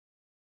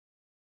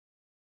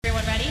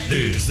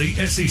is the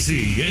SEC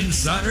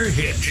Insider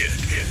Hit.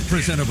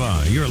 Presented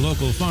by your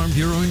local Farm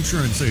Bureau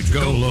Insurance agent.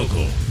 Go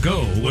local.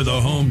 Go with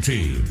a home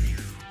team.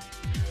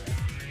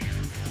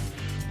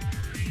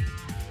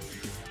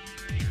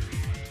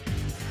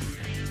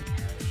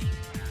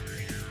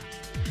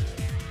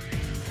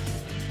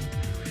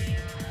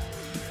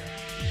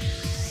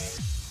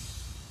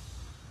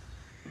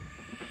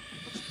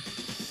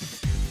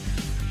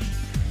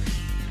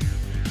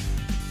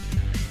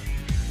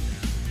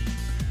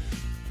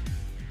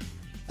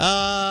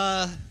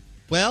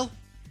 Well,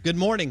 good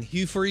morning.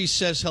 Hugh Freeze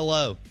says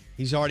hello.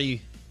 He's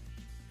already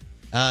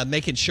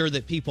making sure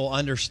that people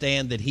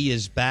understand that he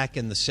is back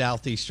in the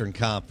Southeastern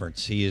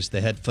Conference. He is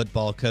the head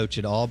football coach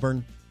at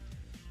Auburn,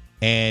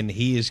 and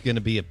he is going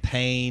to be a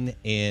pain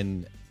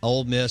in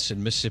Ole Miss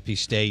and Mississippi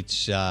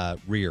State's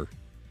rear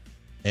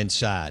and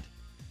side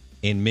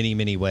in many,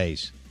 many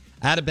ways.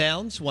 Out of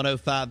bounds,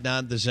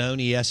 105.9 The Zone,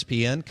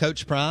 ESPN.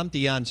 Coach Prime,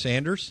 Deion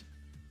Sanders,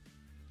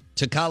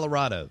 to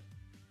Colorado.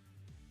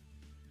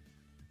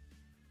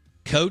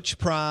 Coach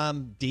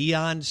Prime,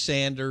 Deion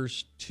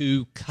Sanders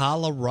to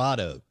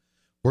Colorado.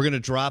 We're going to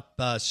drop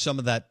some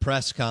of that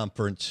press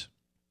conference,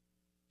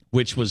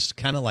 which was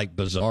kind of like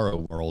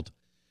Bizarro World,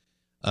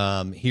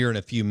 here in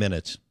a few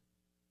minutes.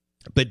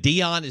 But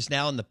Deion is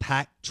now in the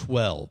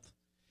Pac-12,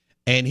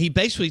 and he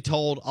basically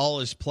told all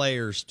his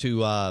players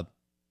to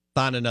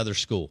find another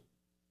school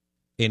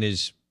in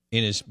his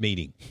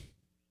meeting,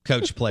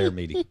 coach-player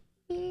meeting,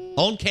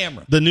 on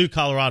camera. The new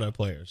Colorado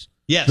players.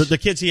 Yes. The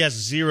kids he has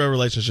zero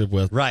relationship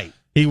with. Right.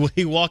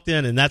 He walked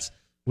in, and that's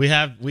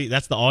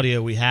the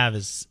audio we have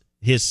is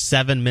his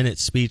 7-minute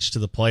speech to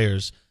the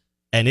players,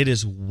 and it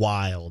is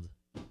wild.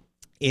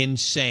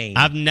 Insane.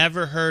 I've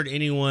never heard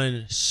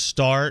anyone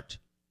start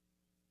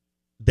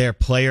their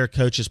player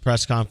coach's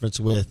press conference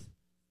with,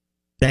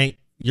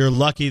 you're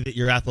lucky that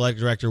your athletic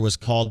director was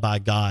called by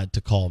God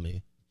to call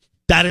me.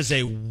 That is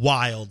a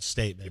wild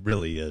statement. It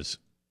really is.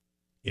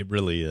 It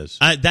really is.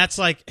 That's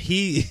like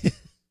he's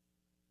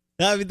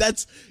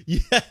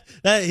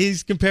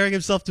comparing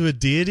himself to a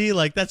deity.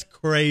 Like, that's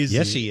crazy.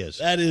 Yes, he is.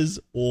 That is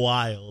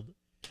wild.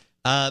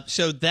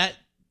 So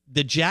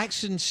the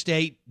Jackson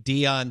State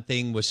Deion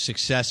thing was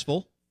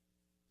successful.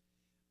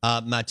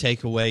 My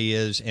takeaway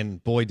is,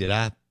 and boy, did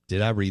I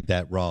read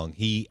that wrong.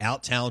 He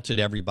out-talented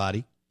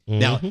everybody. Mm-hmm.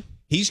 Now,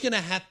 he's going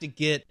to have to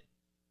get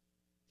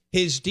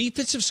his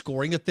defensive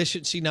scoring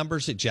efficiency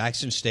numbers at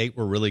Jackson State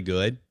were really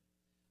good.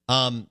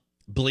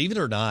 Believe it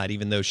or not,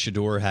 even though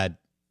Shedeur had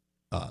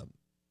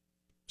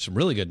some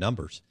really good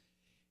numbers,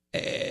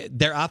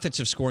 their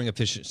offensive scoring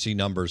efficiency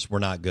numbers were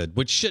not good,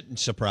 which shouldn't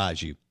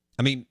surprise you.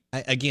 I mean,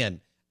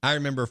 again, I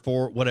remember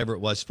 4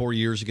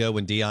 years ago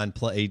when Deion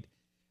played,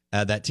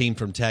 that team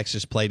from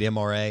Texas played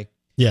MRA.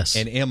 Yes.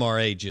 And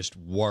MRA just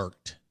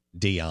worked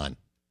Deion.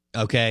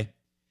 Okay?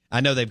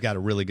 I know they've got a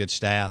really good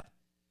staff,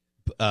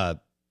 the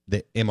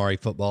MRA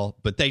football,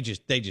 but they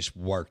just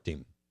worked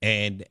him.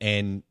 And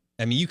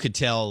I mean, you could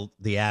tell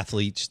the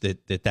athletes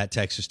that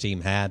Texas team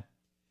had.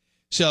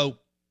 So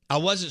I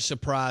wasn't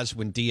surprised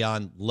when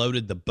Deion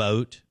loaded the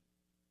boat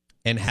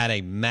and had a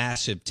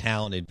massive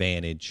talent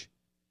advantage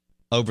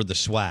over the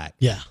SWAC.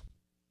 Yeah.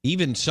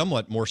 Even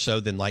somewhat more so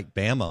than like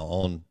Bama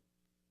on,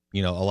 a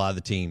lot of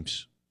the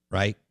teams,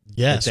 right?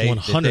 Yes,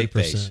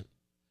 100%.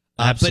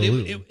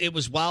 Absolutely. But it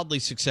was wildly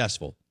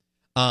successful.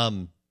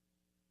 Do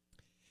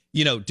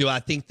I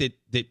think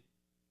that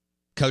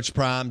Coach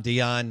Prime,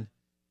 Deion,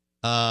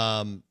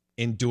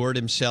 endured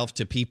himself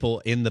to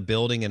people in the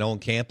building and on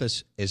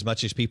campus as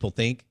much as people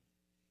think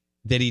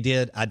that he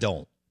did? I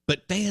don't.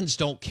 But fans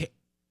don't care.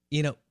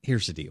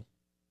 Here's the deal.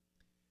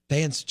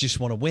 Fans just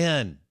want to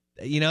win.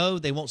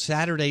 They want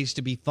Saturdays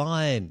to be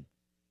fun,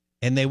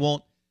 and they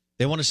want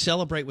to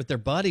celebrate with their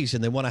buddies,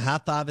 and they want a high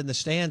five in the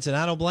stands, and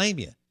I don't blame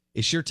you.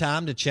 It's your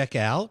time to check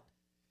out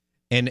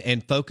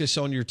and focus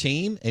on your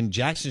team, and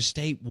Jackson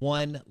State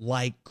won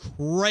like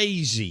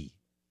crazy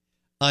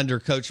under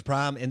Coach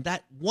Prime, and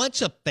that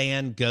once a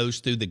fan goes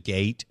through the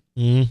gate,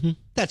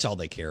 that's all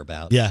they care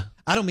about. Yeah.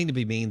 I don't mean to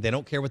be mean. They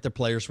don't care what their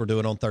players were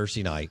doing on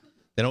Thursday night.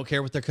 They don't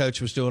care what their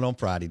coach was doing on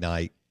Friday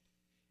night.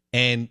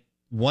 And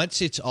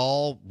once it's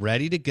all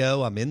ready to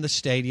go, I'm in the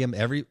stadium,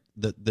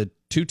 the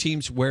two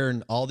teams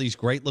wearing all these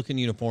great-looking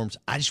uniforms.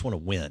 I just want to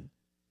win.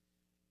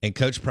 And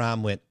Coach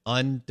Prime went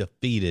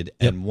undefeated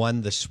and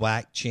won the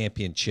SWAC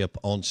championship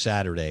on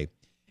Saturday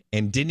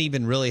and didn't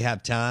even really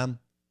have time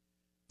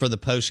for the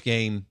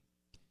post-game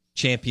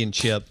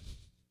championship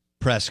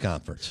press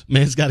conference.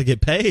 Man's got to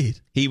get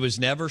paid. He was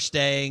never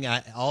staying.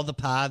 All the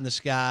pie in the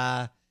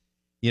sky.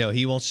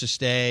 He wants to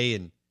stay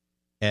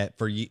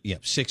for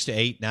 6 to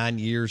 8, 9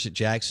 years at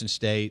Jackson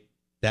State.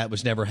 That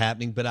was never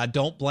happening, but I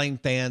don't blame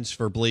fans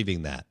for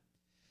believing that.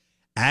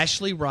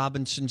 Ashley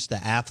Robinson's the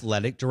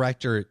athletic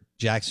director at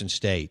Jackson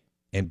State,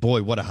 and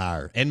boy, what a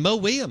hire. And Mo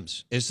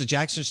Williams is the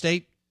Jackson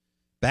State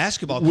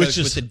basketball coach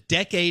with a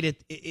decade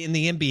in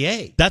the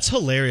NBA. That's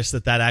hilarious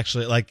that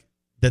actually,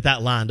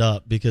 that lined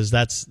up, because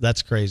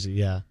that's crazy,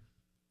 yeah.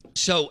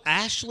 So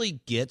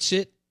Ashley gets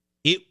it.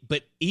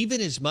 But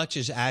even as much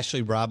as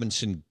Ashley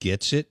Robinson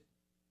gets it,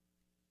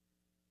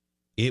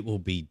 it will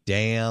be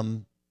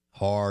damn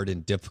hard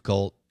and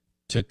difficult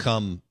to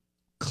come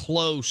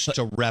close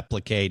to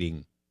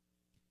replicating.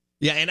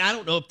 Yeah, and I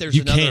don't know if there's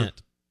You another.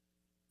 can't.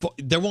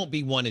 There won't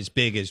be one as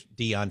big as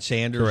Deion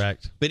Sanders.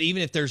 Correct. But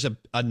even if there's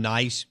a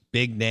nice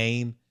big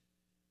name,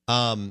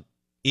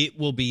 it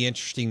will be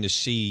interesting to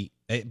see.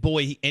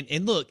 Boy,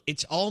 and look,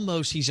 it's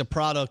almost he's a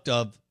product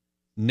of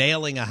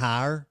nailing a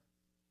hire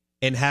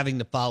and having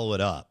to follow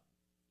it up.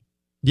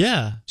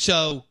 Yeah.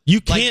 So You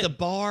like can't. the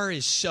bar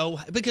is so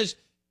because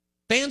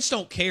fans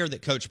don't care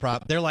that Coach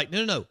Prop. They're like,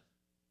 no.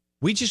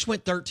 We just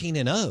went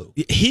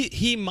 13-0.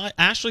 He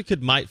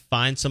might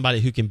find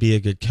somebody who can be a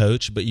good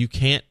coach, but you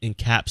can't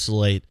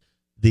encapsulate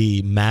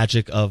the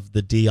magic of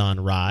the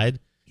Deion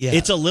ride. Yeah.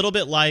 It's a little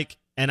bit like,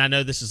 and I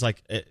know this is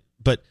like,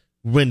 but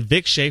when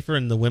Vic Schaefer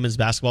and the women's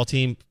basketball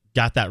team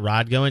got that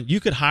ride going, you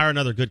could hire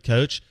another good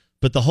coach,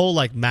 but the whole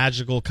like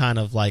magical kind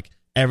of like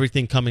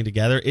everything coming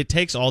together, it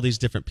takes all these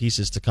different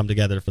pieces to come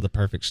together for the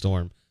perfect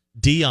storm.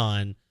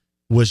 Deion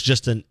was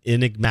just an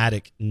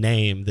enigmatic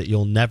name that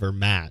you'll never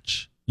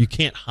match. You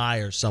can't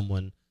hire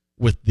someone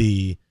with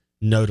the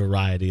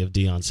notoriety of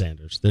Deion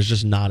Sanders. There's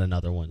just not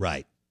another one.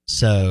 Right.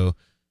 So,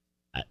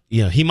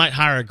 he might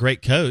hire a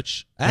great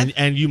coach,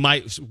 and you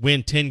might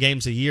win 10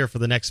 games a year for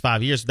the next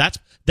 5 years. That's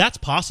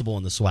possible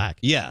in the SWAC.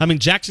 Yeah. I mean,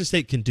 Jackson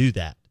State can do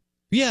that.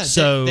 Yeah,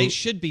 So they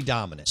should be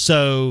dominant.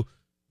 So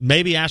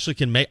maybe Ashley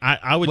can make.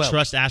 I would Well-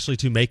 trust Ashley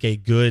to make a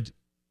good,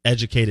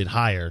 educated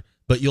hire.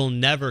 But you'll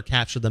never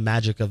capture the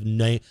magic of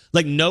name.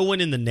 Like, no one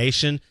in the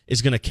nation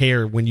is going to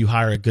care when you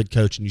hire a good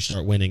coach and you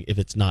start winning if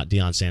it's not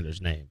Deion Sanders'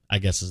 name, I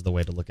guess is the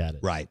way to look at it.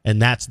 Right. And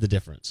that's the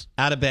difference.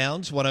 Out of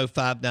Bounds,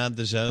 105.9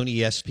 The Zone,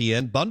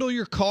 ESPN. Bundle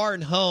your car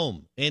and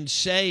home and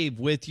save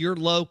with your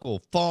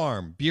local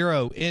Farm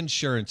Bureau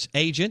Insurance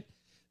agent.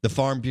 The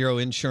Farm Bureau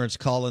Insurance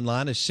call-in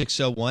line is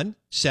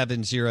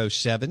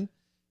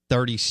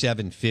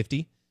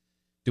 601-707-3750.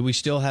 Do we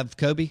still have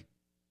Kobe?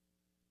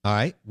 All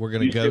right, we're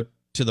going to go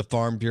to the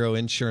Farm Bureau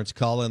Insurance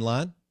call-in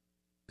line.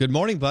 Good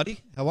morning,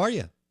 buddy. How are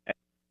you?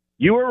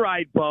 You were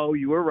right, Bo.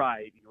 You were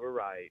right.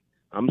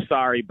 I'm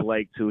sorry,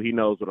 Blake, too. He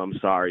knows what I'm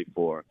sorry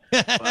for.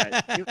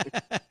 But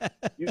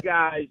you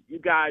guys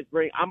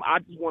bring. I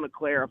just want to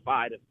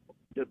clarify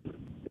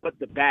what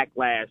the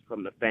backlash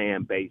from the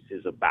fan base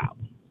is about.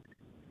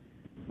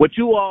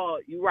 You're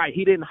right.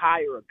 He didn't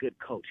hire a good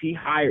coach.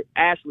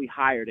 Ashley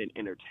hired an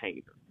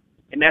entertainer.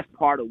 And that's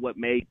part of what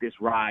made this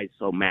ride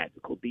so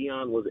magical.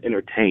 Deion was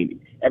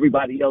entertaining.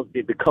 Everybody else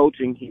did the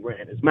coaching. He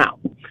ran his mouth.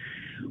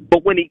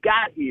 But when he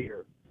got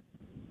here,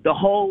 the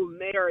whole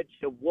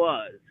narrative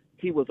was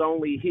he was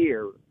only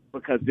here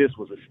because this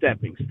was a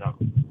stepping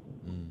stone.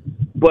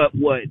 But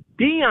what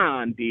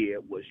Deion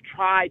did was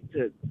try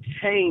to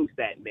change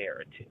that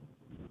narrative.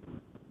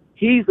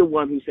 He's the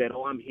one who said,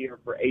 I'm here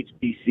for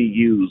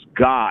HBCU's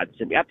God.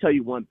 I'll tell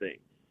you one thing.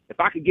 If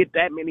I could get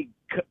that many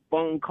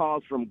phone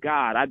calls from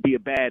God, I'd be a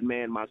bad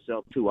man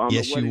myself, too. I don't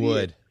Yes, know what you it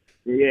would. is.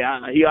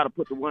 Yeah, he ought to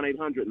put the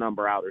 1-800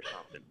 number out or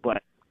something.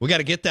 But We got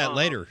to get that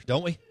later,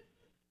 don't we?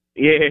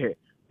 yeah,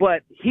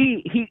 but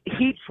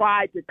he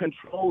tried to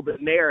control the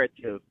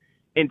narrative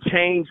and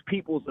change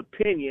people's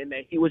opinion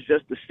that he was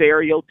just a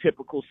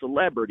stereotypical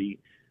celebrity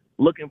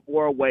looking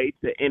for a way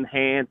to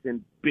enhance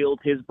and build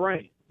his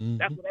brand. Mm-hmm.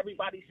 That's what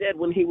everybody said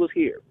when he was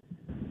here.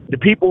 The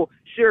people,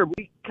 sure,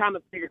 we kind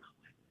of figured.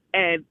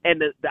 And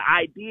the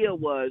idea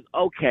was,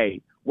 okay,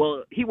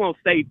 well, he'll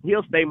stay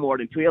more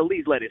than 2. He'll at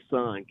least let his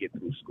son get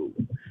through school.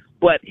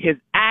 But his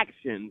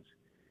actions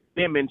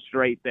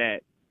demonstrate that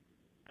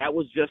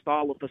was just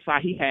all a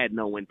facade. He had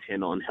no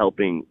intent on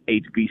helping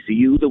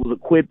HBCUs. It was a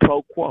quid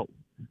pro quo.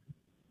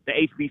 The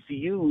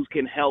HBCUs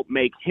can help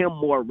make him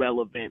more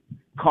relevant,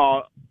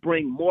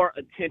 bring more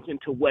attention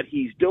to what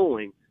he's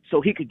doing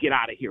so he could get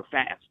out of here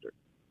faster.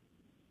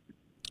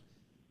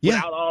 Yeah.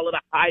 Without all of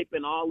the hype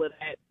and all of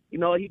that. He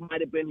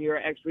might have been here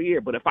an extra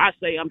year. But if I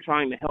say I'm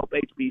trying to help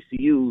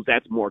HBCUs,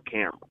 that's more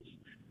cameras.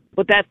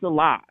 But that's a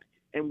lie.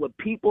 And what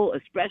people,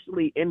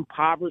 especially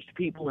impoverished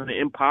people in an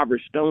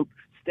impoverished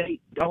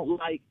state, don't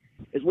like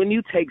is when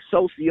you take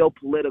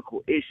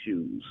socio-political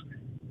issues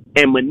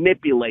and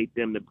manipulate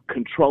them to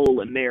control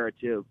a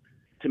narrative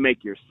to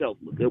make yourself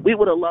look good. We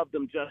would have loved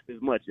him just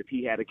as much if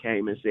he had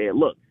came and said,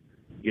 look,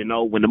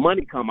 when the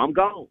money come, I'm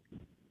gone.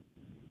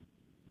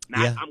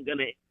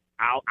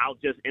 I'll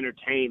just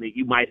entertain that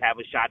you might have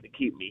a shot to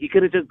keep me. He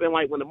could have just been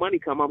like, when the money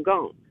come, I'm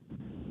gone.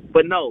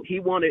 But no, he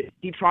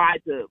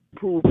tried to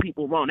prove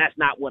people wrong. That's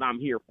not what I'm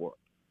here for.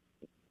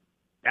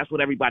 That's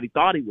what everybody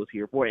thought he was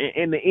here for. And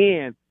in the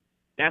end,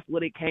 that's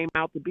what it came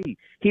out to be.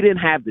 He didn't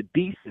have the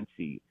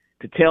decency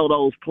to tell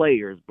those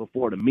players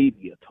before the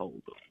media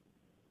told them.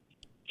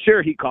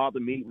 Sure, he called the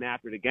meeting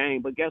after the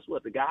game, but guess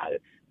what? The guy,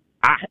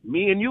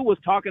 me and you was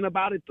talking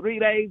about it 3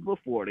 days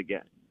before the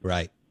game.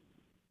 Right.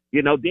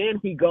 Then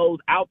he goes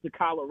out to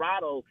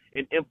Colorado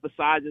and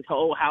emphasizes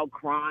how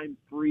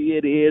crime-free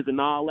it is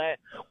and all that.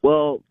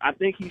 Well, I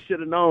think he should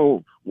have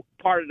known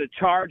part of the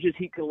charges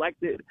he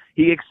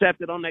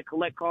accepted on that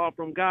collect call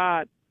from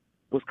God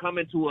was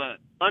coming to a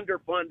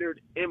underfunded,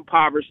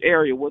 impoverished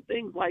area where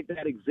things like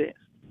that exist.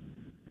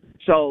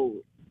 So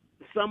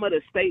some of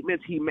the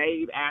statements he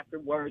made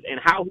afterwards and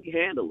how he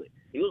handled it.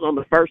 He was on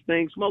the first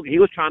thing smoking. He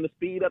was trying to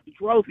speed up the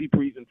trophy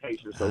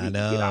presentation so he could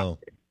get out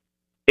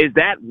there. Is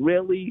that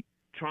really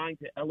trying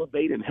to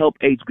elevate and help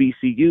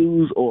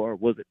HBCUs, or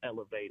was it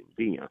elevating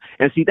Deion?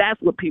 And see,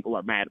 that's what people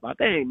are mad about.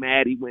 They ain't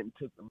mad he went and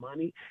took the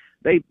money.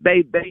 They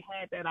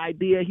had that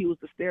idea he was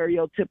the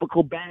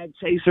stereotypical bag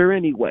chaser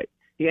anyway.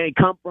 He ain't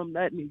come from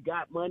nothing. He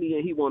got money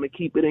and he want to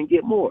keep it and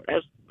get more.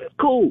 That's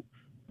cool.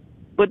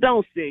 But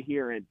don't sit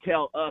here and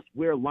tell us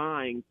we're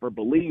lying for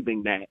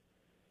believing that,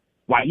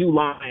 while you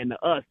lying to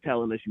us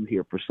telling us you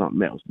here for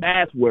something else.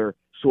 That's where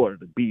sort of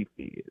the beef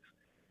is.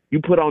 You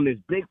put on this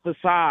big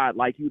facade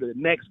like you the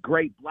next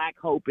great black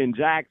hope in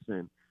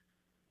Jackson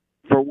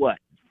for what?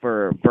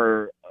 For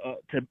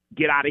to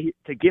get out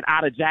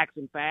of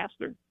Jackson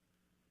faster.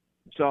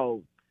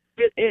 So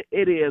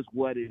it is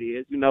what it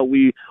is. You know,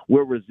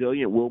 we're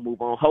resilient. We'll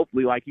move on.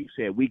 Hopefully, like you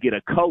said, we get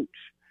a coach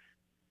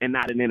and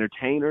not an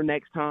entertainer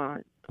next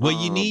time. Well,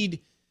 you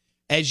need,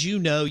 as you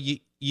know, you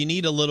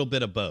need a little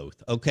bit of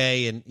both,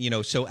 okay? And, you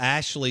know, so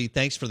Ashley,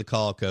 thanks for the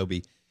call,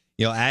 Kobe.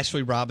 You know,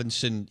 Ashley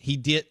Robinson, he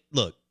did,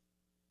 look,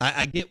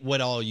 I get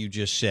what all you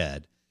just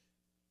said.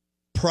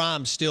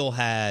 Prime still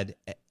had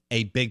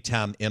a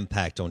big-time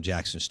impact on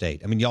Jackson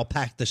State. I mean, y'all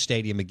packed the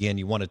stadium again.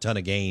 You won a ton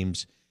of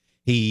games.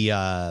 He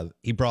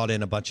brought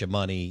in a bunch of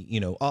money, you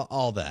know,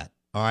 all that,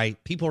 all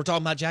right? People were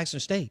talking about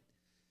Jackson State.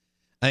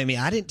 I mean,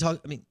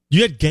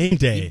 you had game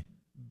day.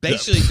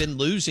 Basically been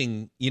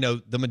losing, you know,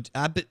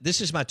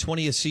 this is my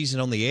 20th season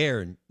on the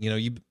air, and, you know,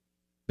 you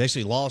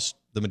basically lost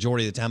the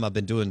majority of the time I've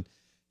been doing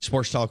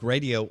sports talk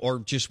radio, or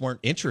just weren't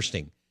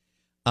interesting.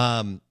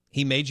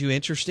 He made you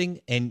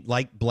interesting, and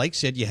like Blake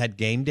said, you had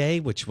game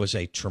day, which was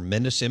a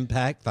tremendous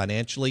impact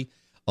financially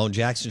on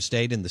Jackson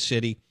State and the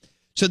city.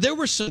 So there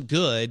was some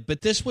good,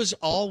 but this was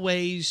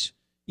always,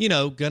 you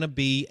know, going to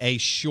be a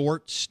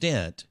short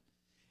stint,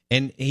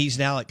 and he's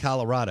now at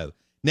Colorado.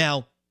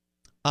 Now,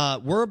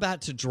 we're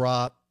about to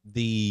drop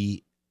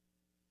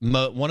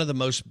one of the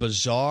most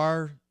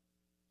bizarre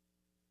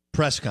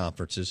press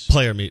conferences.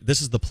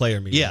 This is the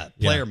player meeting. Yeah,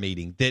 player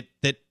meeting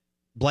that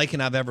Blake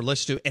and I've ever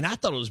listened to. And I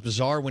thought it was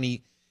bizarre when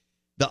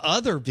the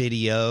other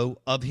video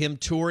of him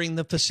touring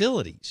the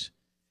facilities.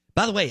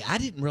 By the way, I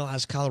didn't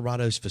realize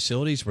Colorado's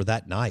facilities were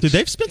that nice. Dude,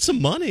 they've spent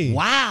some money.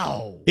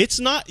 Wow.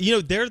 It's not, you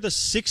know, they're the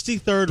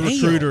 63rd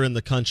recruiter in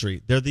the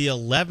country. They're the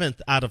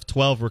 11th out of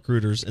 12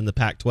 recruiters in the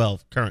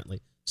Pac-12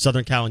 currently.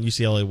 Southern Cal and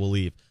UCLA will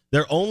leave.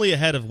 They're only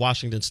ahead of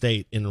Washington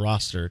State in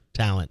roster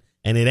talent,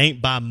 and it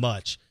ain't by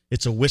much.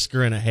 It's a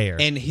whisker and a hair.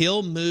 And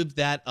he'll move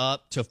that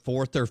up to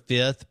 4th or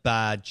 5th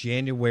by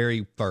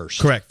January 1st.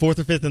 Correct. 4th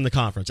or 5th in the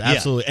conference.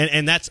 Absolutely. Yeah.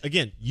 And that's,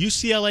 again,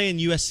 UCLA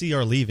and USC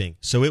are leaving,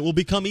 so it will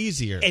become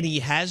easier. And he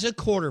has a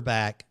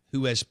quarterback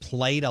who has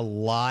played a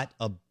lot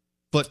of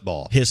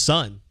football. His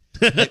son.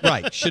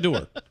 Right,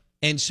 Shedeur.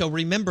 And so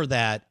remember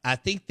that. I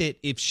think that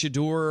if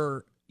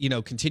Shedeur, you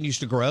know, continues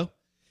to grow,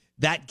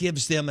 that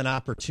gives them an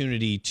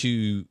opportunity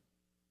to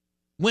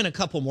win a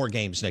couple more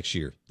games next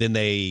year than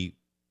they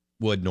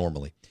would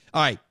normally.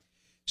 All right.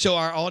 So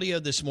our audio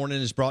this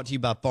morning is brought to you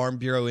by Farm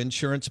Bureau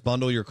Insurance.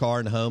 Bundle your car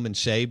and home and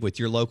save with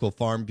your local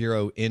Farm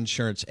Bureau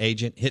insurance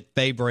agent. Hit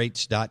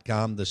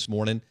favorites.com this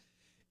morning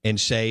and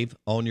save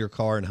on your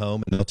car and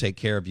home, and they'll take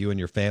care of you and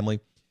your family.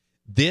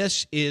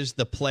 This is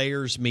the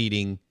players'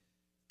 meeting.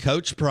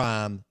 Coach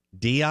Prime,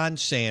 Deion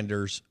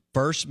Sanders,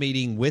 first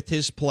meeting with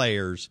his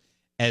players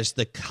as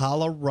the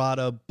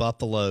Colorado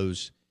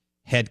Buffaloes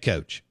head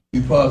coach.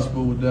 Be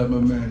possible with that, my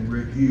man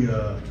Rick.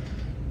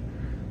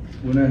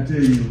 When I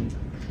tell you,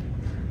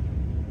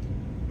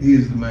 he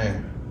is the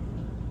man,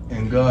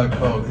 and God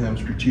called him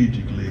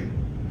strategically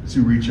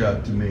to reach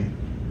out to me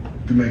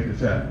to make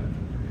this happen.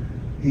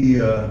 He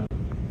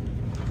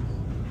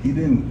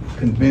didn't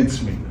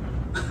convince me.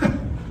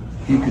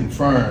 He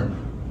confirmed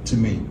to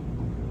me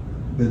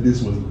that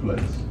this was the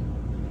place.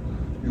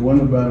 It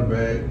wasn't about a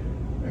bag.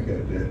 I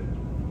got that.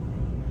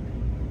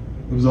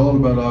 It was all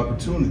about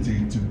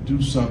opportunity to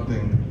do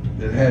something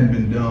that hadn't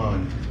been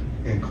done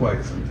in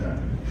quite some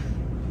time.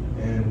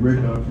 And Rick,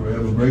 I'm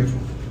forever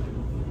grateful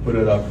for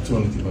that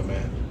opportunity, my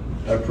man.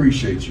 I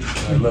appreciate you.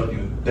 I love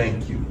you.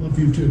 Thank you. Love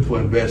you too. For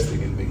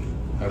investing in me.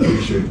 I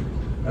appreciate it.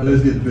 Now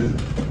let's get to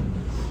business.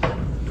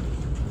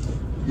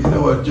 You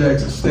know what,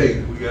 Jackson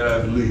State, we got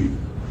to believe.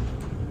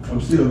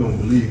 I'm still going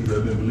to believe, because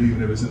I've been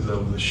believing ever since I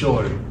was a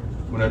shorty.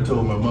 When I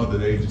told my mother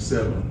at the age of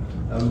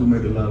 7, I was going to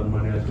make a lot of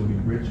money, I was going to be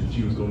rich, and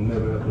she was going to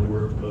never have to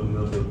work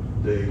another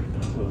day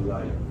of her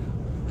life.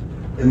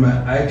 And my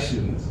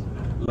actions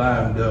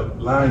lined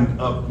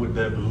up with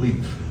that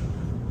belief.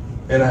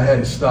 And I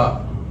hadn't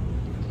stopped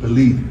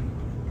believing.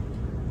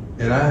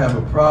 And I have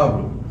a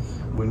problem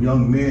when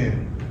young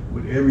men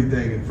with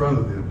everything in front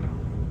of them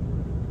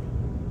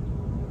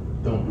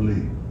don't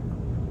believe.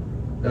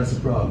 That's a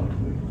problem for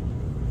me.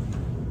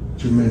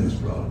 Tremendous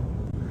problem.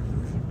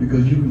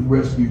 Because you can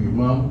rescue your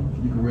mama,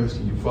 you can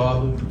rescue your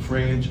father, your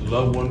friends, your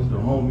loved ones, the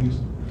homies,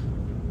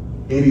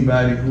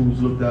 anybody who's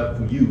looked out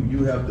for you.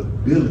 You have the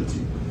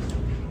ability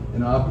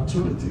and the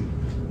opportunity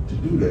to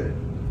do that.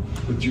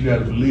 But you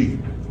gotta believe.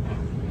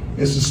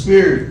 It's the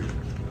spirit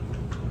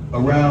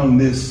around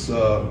this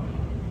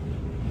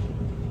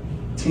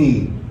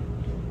team,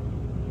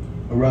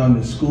 around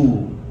the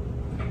school,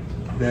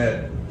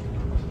 that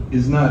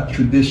is not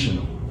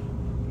traditional.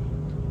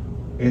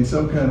 In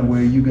some kind of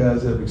way, you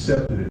guys have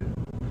accepted it,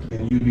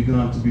 and you've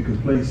begun to be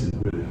complacent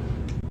with it.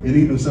 And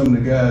even some of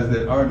the guys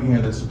that aren't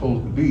here that's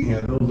supposed to be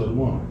here, those are the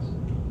ones.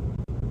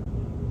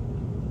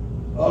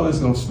 All this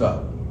gonna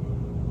stop.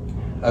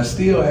 I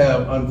still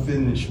have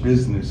unfinished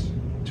business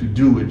to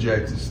do at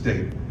Jackson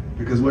State,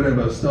 because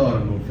whatever I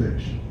start, I'm gonna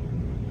finish.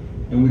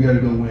 And we gotta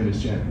go win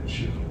this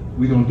championship.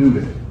 We gonna do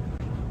that.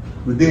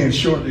 But then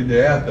shortly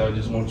thereafter, I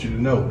just want you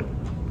to know,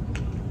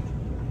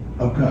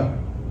 I'm coming.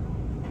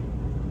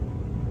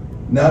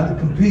 Not to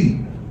compete,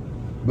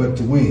 but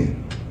to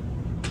win.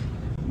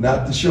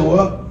 Not to show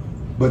up,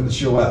 but to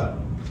show out.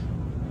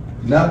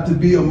 Not to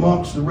be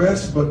amongst the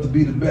rest, but to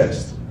be the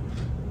best.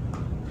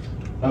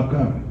 I'm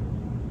coming.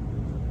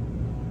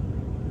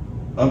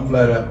 I'm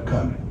flat out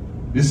coming.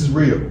 This is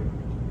real.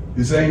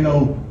 This ain't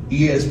no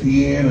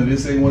ESPN, or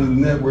this ain't one of the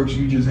networks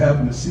you just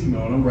happen to see me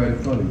on. I'm right in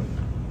front of you.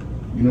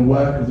 You know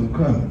why? Because I'm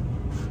coming.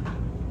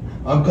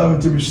 I'm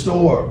coming to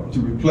restore, to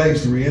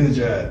replace, to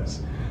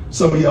re-energize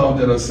some of y'all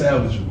that are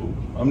salvageable.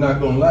 I'm not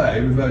gonna lie,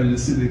 everybody that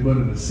sit their butt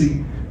in the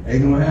seat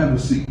ain't gonna have a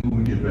seat when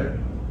we get back.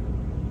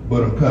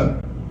 But I'm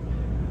coming.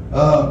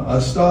 I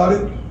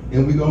started,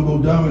 and we're gonna go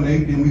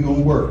dominate, and we're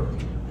gonna work.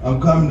 I'm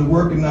coming to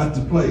work and not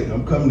to play.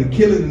 I'm coming to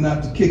kill it and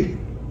not to kick it.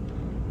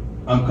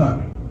 I'm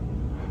coming.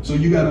 So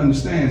you gotta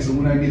understand, so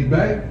when I get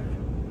back,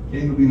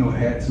 ain't gonna be no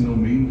hats, no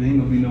meetings, ain't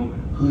gonna be no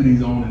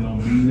hoodies on and no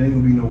meetings, ain't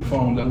gonna be no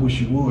phones. I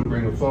wish you would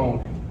bring a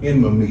phone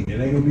in my meeting.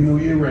 It ain't gonna be no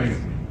earrings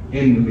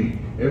in the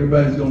meeting.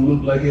 Everybody's gonna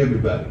look like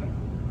everybody.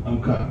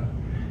 I'm coming.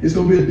 It's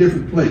gonna be a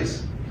different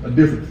place, a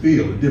different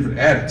feel, a different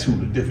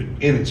attitude, a different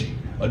energy,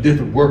 a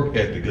different work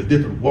ethic, a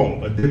different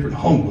want, a different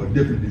hunger, a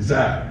different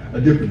desire,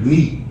 a different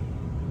need,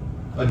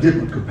 a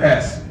different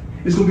capacity.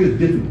 It's gonna be a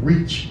different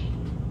reach.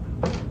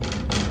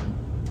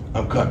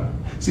 I'm coming.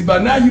 See, by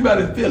now you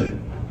gotta feel it.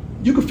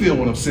 You can feel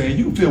what I'm saying.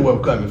 You can feel where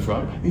I'm coming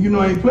from. And you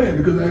know I ain't playing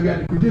because I got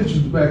the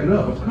credentials to back it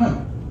up. I'm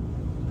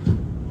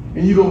coming.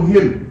 And you're gonna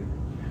hear me.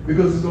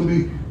 Because it's gonna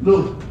be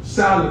little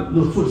solid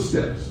little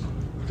footsteps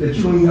that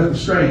you don't even have to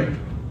strain.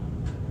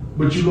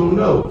 But you're gonna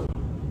know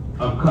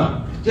I'm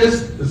coming.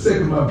 Just the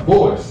sake of my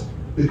voice,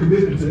 the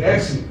commitment to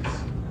excellence,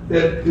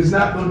 that there's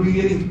not gonna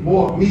be any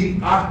more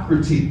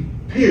mediocrity,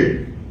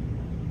 period.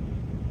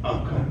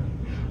 I'm coming.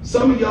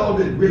 Some of y'all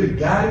that really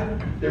got it,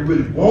 that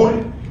really want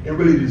it, and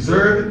really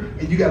deserve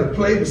it, and you got to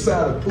play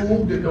beside a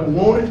fool that don't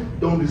want it,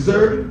 don't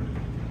deserve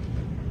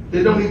it,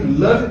 they don't even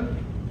love it.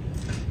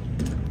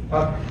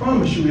 I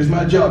promise you, it's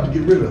my job to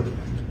get rid of it.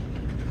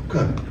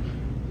 Okay.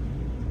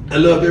 I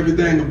love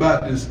everything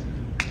about this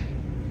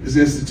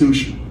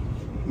institution.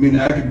 I mean,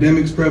 the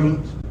academics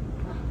prevalence,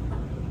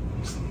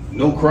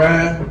 no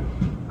crime,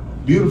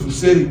 beautiful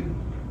city,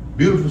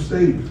 beautiful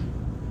stadium.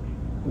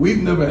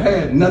 We've never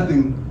had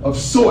nothing of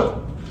sort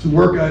to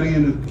work out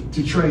in,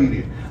 to trade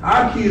in.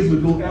 Our kids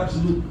would go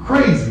absolutely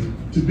crazy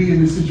to be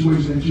in this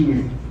situation that you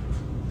in.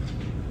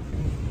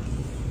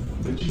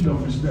 But you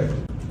don't respect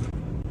it.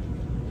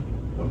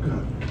 Okay.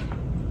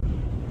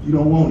 You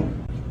don't want it.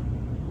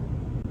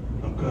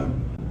 Okay.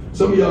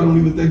 Some of y'all don't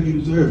even think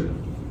you deserve it.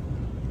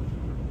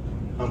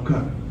 I'm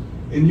coming.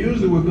 And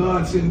usually when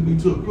God sends me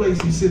to a place,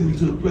 he sends me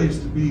to a place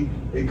to be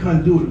a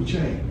conduit of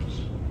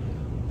change.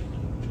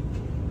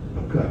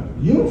 Okay.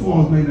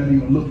 Uniforms may not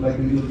even look like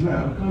they look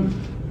now. I'm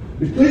coming.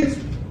 The cleats,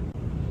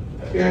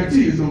 I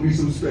guarantee it's going to be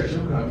some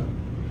special. Okay.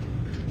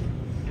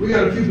 We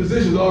got a few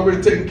positions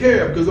already taken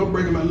care of because I'm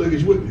bringing my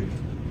luggage with me.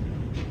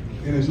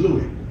 And it's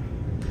Louis.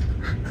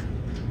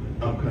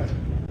 Okay.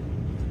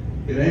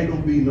 It ain't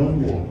going to be no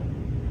more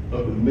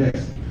of the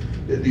mess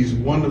that these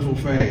wonderful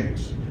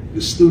fans,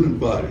 the student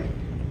body,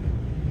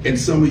 and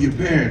some of your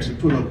parents have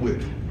put up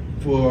with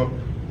for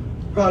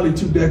probably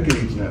 2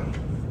 decades now.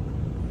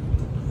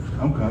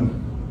 I'm coming.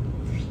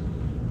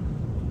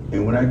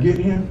 And when I get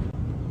here,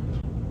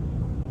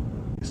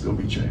 it's going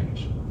to be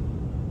changed.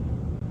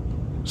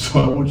 So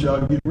I want y'all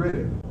to get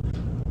ready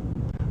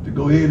to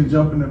go ahead and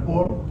jump in that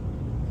portal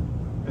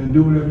and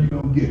do whatever you're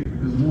going to get.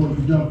 Because the more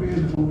you jump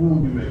in, the more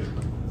room you make.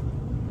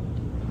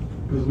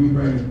 Because we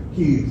bring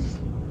kids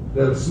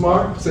that are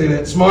smart. Say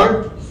that,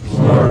 smart.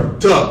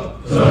 Smart.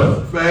 Tough.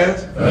 Tough.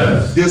 Fast.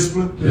 Fast.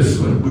 Discipline.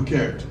 Discipline. With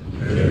character.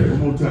 One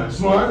more time.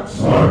 Smart.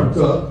 Smart.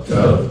 Tough.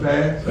 Tough.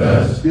 Fast.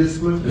 Fast.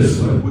 Discipline.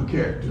 Discipline. With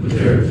character. With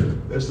character.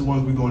 That's the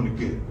ones we're going to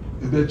get.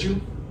 Is that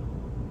you?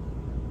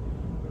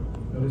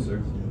 Yes,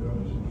 sir.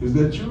 Is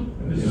that you?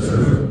 Yes,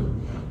 sir.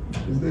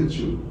 Is that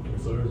you?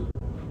 Yes, sir.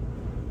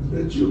 Is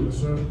that you? Yes,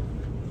 sir.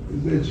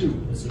 Is that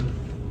you? Yes, sir.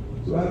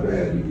 So how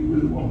bad do you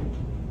really want it?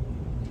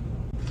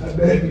 How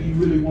bad do you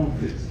really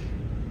want this?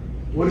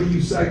 What are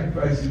you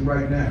sacrificing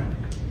right now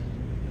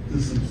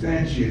to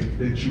substantiate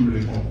that you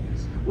really want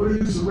this? What are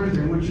you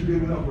surrendering? What you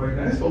giving up right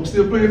now? These folks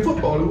still playing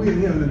football and we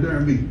in here in the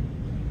darn meeting.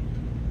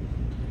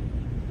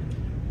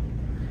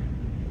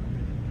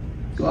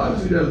 So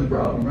obviously there's a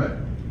problem, right?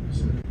 Yes,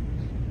 sir.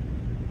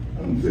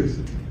 I'm going to fix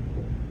it.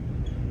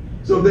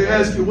 So if they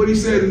ask you what he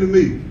said to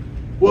me,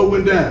 what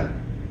went down,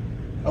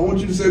 I want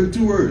you to say the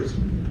 2 words.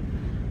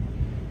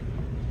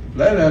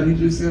 Flat out, he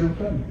just said I'm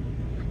coming.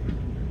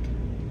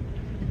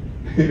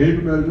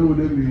 Everybody know what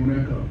that means when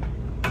that comes.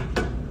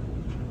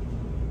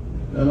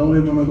 Not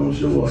only am I going to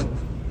show up,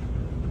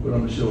 but I'm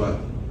going to show out.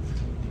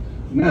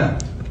 Now,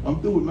 I'm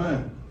through with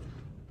mine.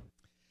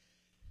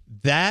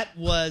 That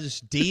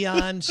was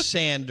Deion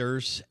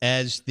Sanders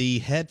as the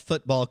head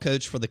football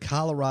coach for the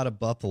Colorado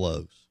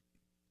Buffaloes.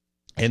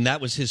 And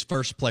that was his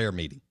first player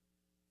meeting.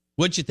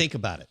 What'd you think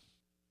about it?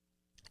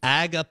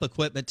 Ag Up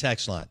Equipment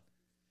text line,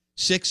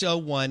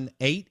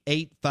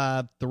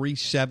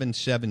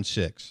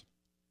 601-885-3776.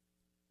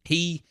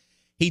 He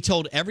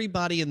told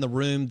everybody in the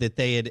room that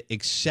they had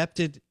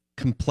accepted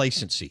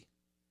complacency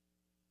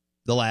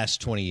the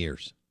last 20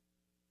 years.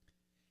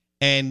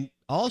 And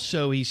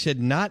also, he said,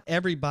 not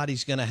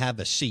everybody's going to have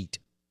a seat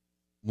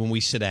when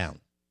we sit down.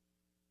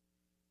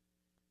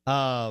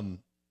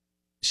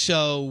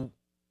 So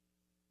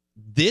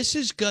this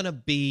is going to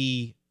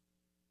be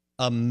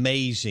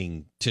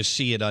amazing to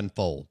see it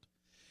unfold.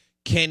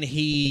 Can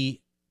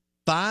he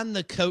find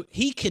the coach?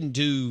 He can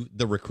do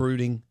the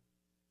recruiting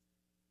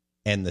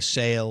and the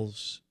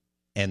sales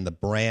and the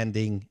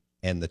branding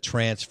and the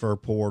transfer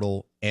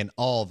portal and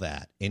all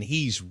that. And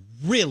he's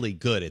really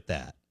good at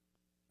that.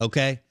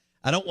 Okay?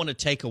 I don't want to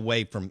take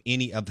away from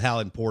any of how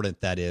important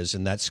that is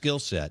and that skill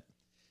set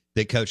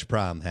that Coach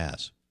Prime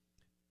has.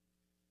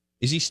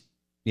 Is he?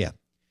 Yeah.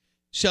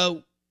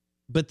 So,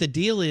 but the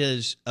deal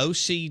is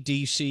OC,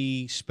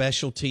 DC,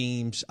 special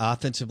teams,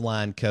 offensive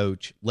line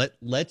coach.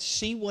 Let's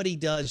see what he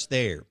does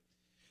there.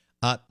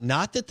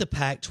 Not that the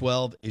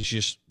Pac-12 is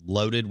just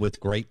loaded with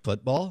great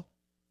football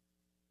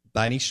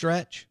by any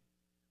stretch,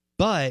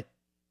 but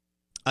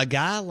a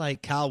guy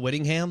like Kyle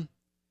Whittingham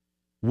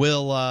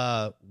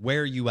will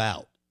wear you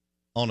out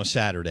on a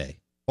Saturday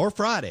or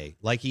Friday,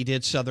 like he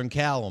did Southern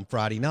Cal on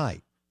Friday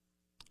night,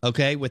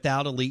 okay,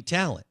 without elite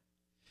talent.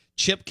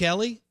 Chip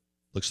Kelly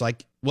looks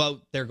like, well,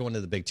 they're going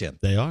to the Big Ten.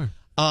 They are.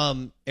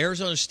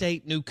 Arizona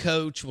State, new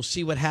coach. We'll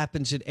see what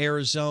happens at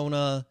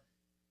Arizona,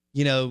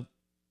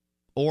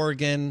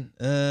 Oregon.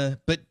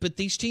 But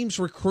these teams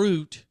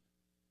recruit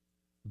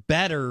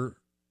better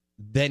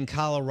than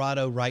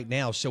Colorado right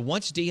now. So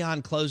once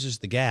Deion closes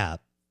the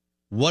gap,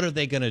 what are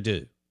they going to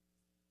do?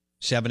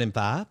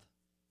 7-5?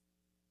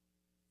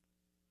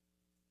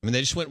 I mean,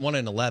 they just went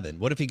 1-11.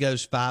 What if he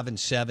goes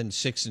 5-7,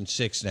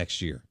 6-6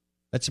 next year?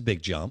 That's a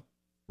big jump,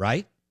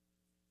 right?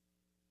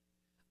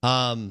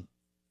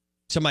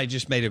 Somebody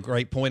just made a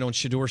great point on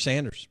Shedeur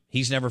Sanders.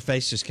 He's never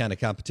faced this kind of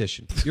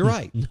competition. You're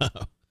right. No.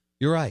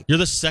 You're right. You're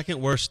the second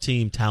worst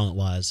team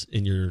talent-wise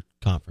in your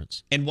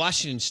conference. And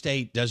Washington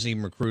State doesn't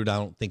even recruit, I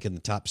don't think, in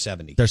the top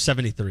 70. They're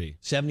 73.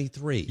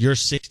 73. You're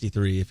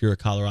 63 if you're a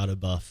Colorado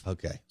Buff.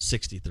 Okay.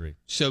 63.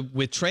 So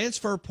with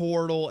transfer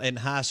portal and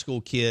high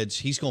school kids,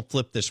 he's going to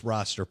flip this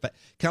roster. Kind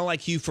of like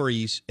Hugh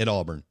Freeze at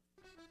Auburn.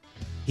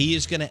 He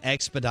is going to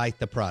expedite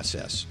the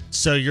process.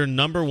 So your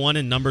number 1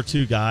 and number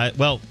 2 guy,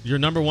 well, your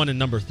number 1 and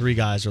number 3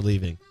 guys are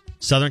leaving.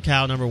 Southern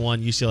Cal, number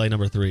 1, UCLA,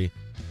 number 3.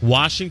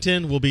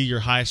 Washington will be your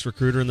highest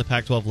recruiter in the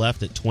Pac-12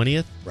 left at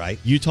 20th. Right.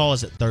 Utah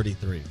is at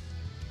 33.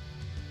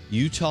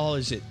 Utah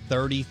is at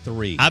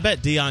 33. I bet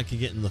Deion can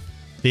get in the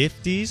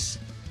 50s,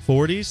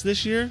 40s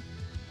this year.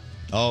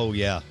 Oh,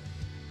 yeah.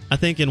 I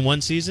think in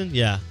one season,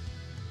 yeah.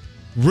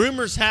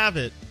 Rumors have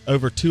it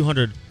over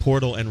 200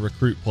 portal and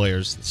recruit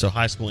players, so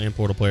high school and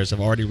portal players,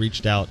 have already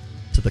reached out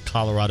to the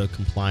Colorado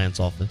compliance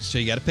office. So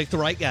you got to pick the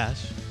right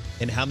guys.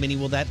 And how many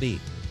will that be?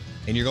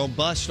 And you're going to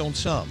bust on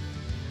some.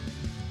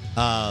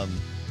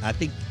 I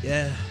think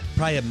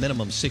probably a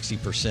minimum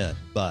 60%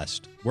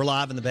 bust. We're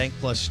live in the Bank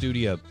Plus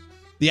studio.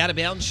 The Out of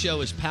Bounds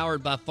Show is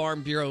powered by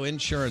Farm Bureau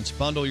Insurance.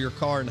 Bundle your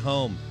car and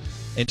home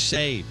and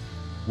save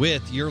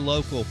with your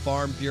local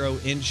Farm Bureau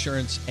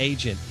Insurance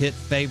agent. Hit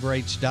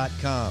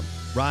favorites.com.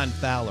 Ron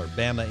Fowler,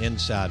 Bama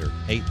Insider,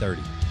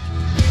 8:30.